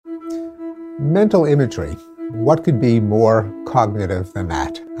Mental imagery. What could be more cognitive than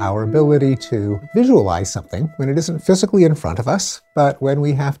that? Our ability to visualize something when it isn't physically in front of us, but when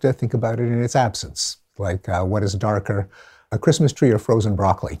we have to think about it in its absence. Like what is darker, a Christmas tree or frozen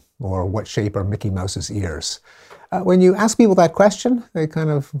broccoli? Or what shape are Mickey Mouse's ears? When you ask people that question, they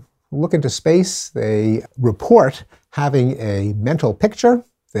kind of look into space. They report having a mental picture.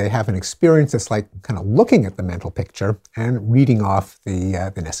 They have an experience that's like kind of looking at the mental picture and reading off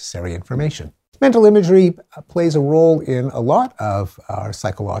the necessary information. Mental imagery plays a role in a lot of our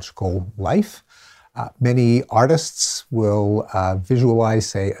psychological life. Many artists will visualize,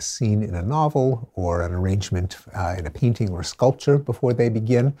 say, a scene in a novel or an arrangement in a painting or a sculpture before they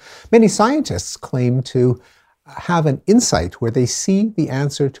begin. Many scientists claim to have an insight where they see the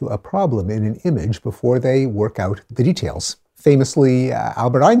answer to a problem in an image before they work out the details. Famously,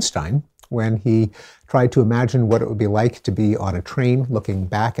 Albert Einstein, when he tried to imagine what it would be like to be on a train looking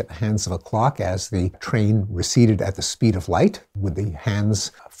back at the hands of a clock as the train receded at the speed of light, would the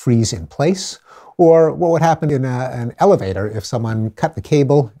hands freeze in place? Or what would happen in an elevator if someone cut the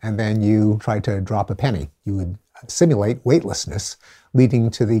cable and then you tried to drop a penny? You would simulate weightlessness,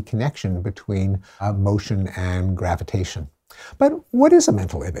 leading to the connection between motion and gravitation. But what is a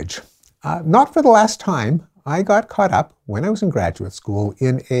mental image? Not for the last time. I got caught up when I was in graduate school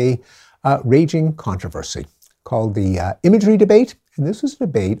in a raging controversy called the imagery debate. And this was a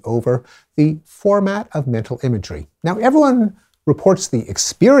debate over the format of mental imagery. Now, everyone reports the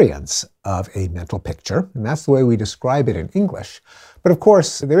experience of a mental picture, and that's the way we describe it in English. But of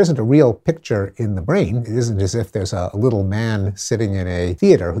course, there isn't a real picture in the brain. It isn't as if there's a little man sitting in a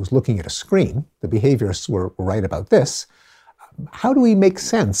theater who's looking at a screen. The behaviorists were right about this. How do we make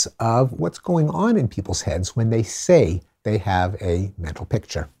sense of what's going on in people's heads when they say they have a mental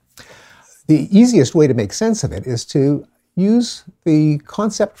picture? The easiest way to make sense of it is to use the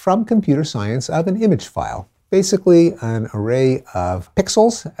concept from computer science of an image file. Basically an array of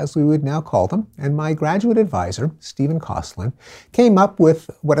pixels, as we would now call them. And my graduate advisor, Stephen Kosslyn, came up with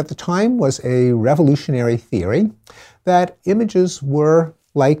what at the time was a revolutionary theory that images were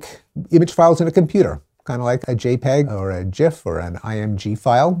like image files in a computer, kind of like a JPEG or a GIF or an IMG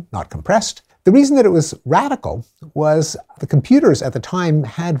file, not compressed. The reason that it was radical was the computers at the time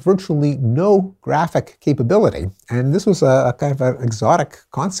had virtually no graphic capability. And this was a kind of an exotic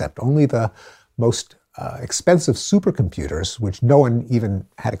concept. Only the most expensive supercomputers, which no one even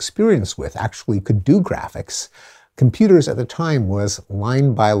had experience with, actually could do graphics. Computers at the time was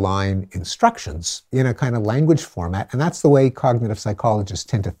line-by-line instructions in a kind of language format, and that's the way cognitive psychologists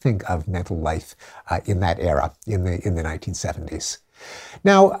tend to think of mental life in that era, in the 1970s.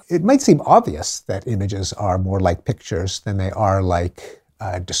 Now, it might seem obvious that images are more like pictures than they are like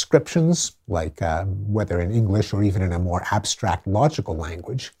descriptions, like whether in English or even in a more abstract logical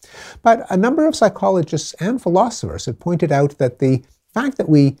language. But a number of psychologists and philosophers have pointed out that the fact that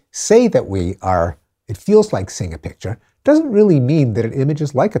we say that it feels like seeing a picture doesn't really mean that an image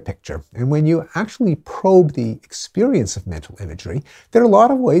is like a picture. And when you actually probe the experience of mental imagery, there are a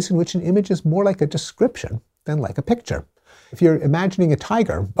lot of ways in which an image is more like a description than like a picture. If you're imagining a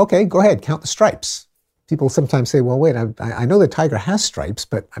tiger, okay, go ahead, count the stripes. People sometimes say, well, wait, I know the tiger has stripes,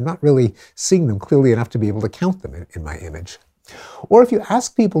 but I'm not really seeing them clearly enough to be able to count them in my image. Or if you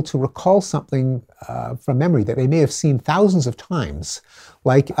ask people to recall something from memory that they may have seen thousands of times,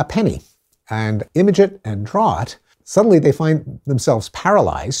 like a penny, and image it and draw it, suddenly they find themselves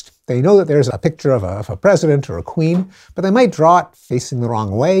paralyzed. They know that there's a picture of a president or a queen, but they might draw it facing the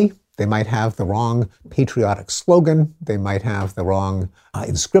wrong way. They might have the wrong patriotic slogan. They might have the wrong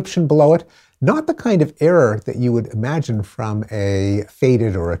inscription below it. Not the kind of error that you would imagine from a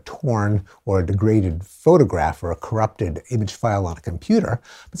faded or a torn or a degraded photograph or a corrupted image file on a computer,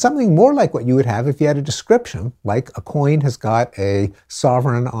 but something more like what you would have if you had a description, like a coin has got a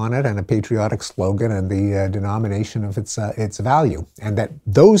sovereign on it and a patriotic slogan and the denomination of its value, and that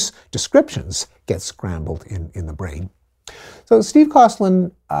those descriptions get scrambled in the brain. So Steve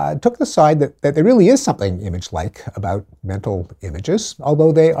Kosslyn took the side that there really is something image-like about mental images,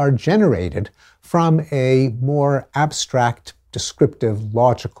 although they are generated from a more abstract, descriptive,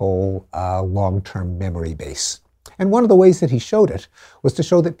 logical, long-term memory base. And one of the ways that he showed it was to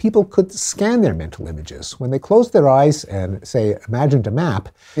show that people could scan their mental images. When they closed their eyes and, say, imagined a map,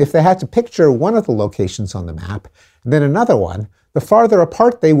 if they had to picture one of the locations on the map and then another one, the farther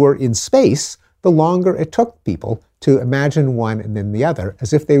apart they were in space, the longer it took people to imagine one and then the other,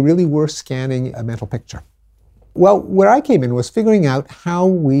 as if they really were scanning a mental picture. Well, where I came in was figuring out how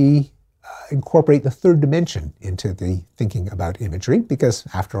we incorporate the third dimension into the thinking about imagery, because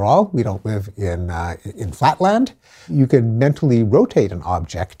after all, we don't live in flatland. You can mentally rotate an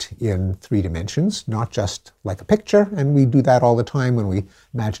object in 3 dimensions, not just like a picture, and we do that all the time when we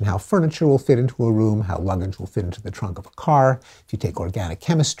imagine how furniture will fit into a room, how luggage will fit into the trunk of a car, if you take organic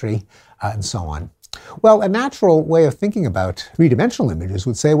chemistry, and so on. Well, a natural way of thinking about 3-dimensional images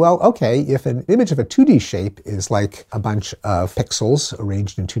would say, well, okay, if an image of a 2D shape is like a bunch of pixels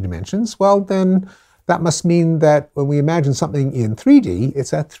arranged in 2 dimensions, well, then that must mean that when we imagine something in 3D,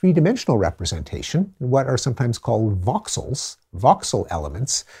 it's a 3-dimensional representation, what are sometimes called voxels, voxel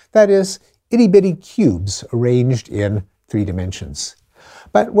elements, that is, itty-bitty cubes arranged in 3 dimensions.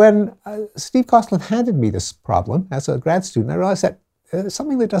 But when Steve Kosslyn handed me this problem as a grad student, I realized that there's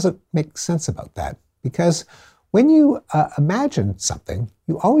something that doesn't make sense about that. Because when you imagine something,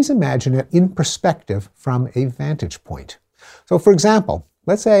 you always imagine it in perspective from a vantage point. So for example,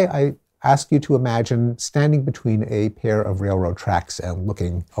 let's say I ask you to imagine standing between a pair of railroad tracks and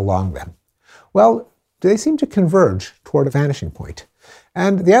looking along them. Well, do they seem to converge toward a vanishing point?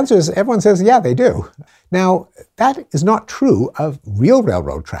 And the answer is everyone says, yeah, they do. Now, that is not true of real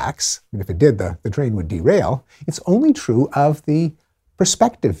railroad tracks. I mean, if it did, the train would derail. It's only true of the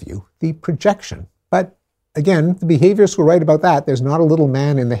perspective view, the projection. But again, the behaviorists were right about that. There's not a little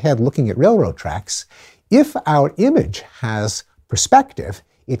man in the head looking at railroad tracks. If our image has perspective,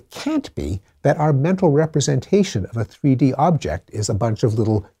 it can't be that our mental representation of a 3D object is a bunch of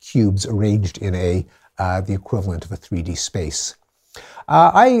little cubes arranged in the equivalent of a 3D space.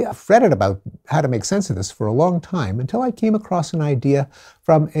 I fretted about how to make sense of this for a long time until I came across an idea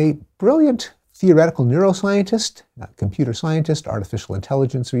from a brilliant theoretical neuroscientist, computer scientist, artificial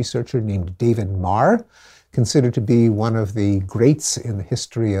intelligence researcher named David Marr, considered to be one of the greats in the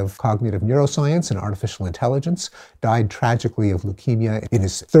history of cognitive neuroscience and artificial intelligence, died tragically of leukemia in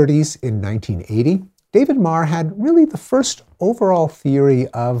his 30s in 1980. David Marr had really the first overall theory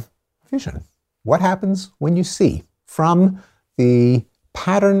of vision. What happens when you see? From the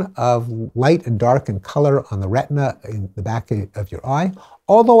pattern of light and dark and color on the retina in the back of your eye,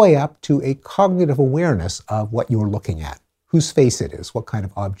 all the way up to a cognitive awareness of what you're looking at, whose face it is, what kind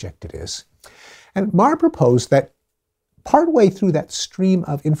of object it is. And Marr proposed that partway through that stream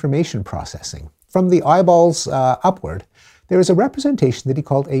of information processing, from the eyeballs upward, there is a representation that he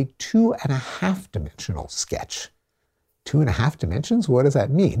called a 2.5-dimensional sketch. 2.5 dimensions? What does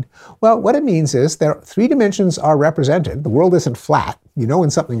that mean? Well, what it means is there 3 dimensions are represented. The world isn't flat. You know when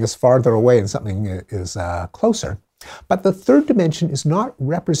something is farther away and something is closer. But the 3rd dimension is not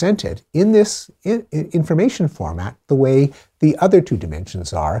represented in this information format the way the other 2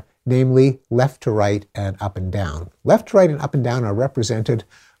 dimensions are, namely left to right and up and down. Left to right and up and down are represented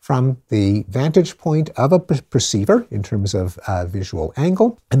from the vantage point of a perceiver in terms of visual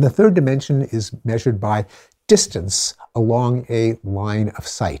angle. And the 3rd dimension is measured by distance along a line of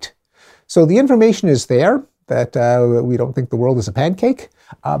sight. So the information is there that we don't think the world is a pancake,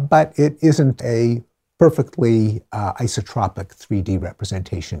 but it isn't a perfectly isotropic 3D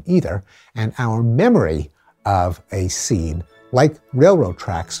representation either. And our memory of a scene, like railroad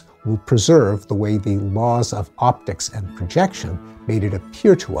tracks, will preserve the way the laws of optics and projection made it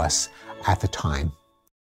appear to us at the time.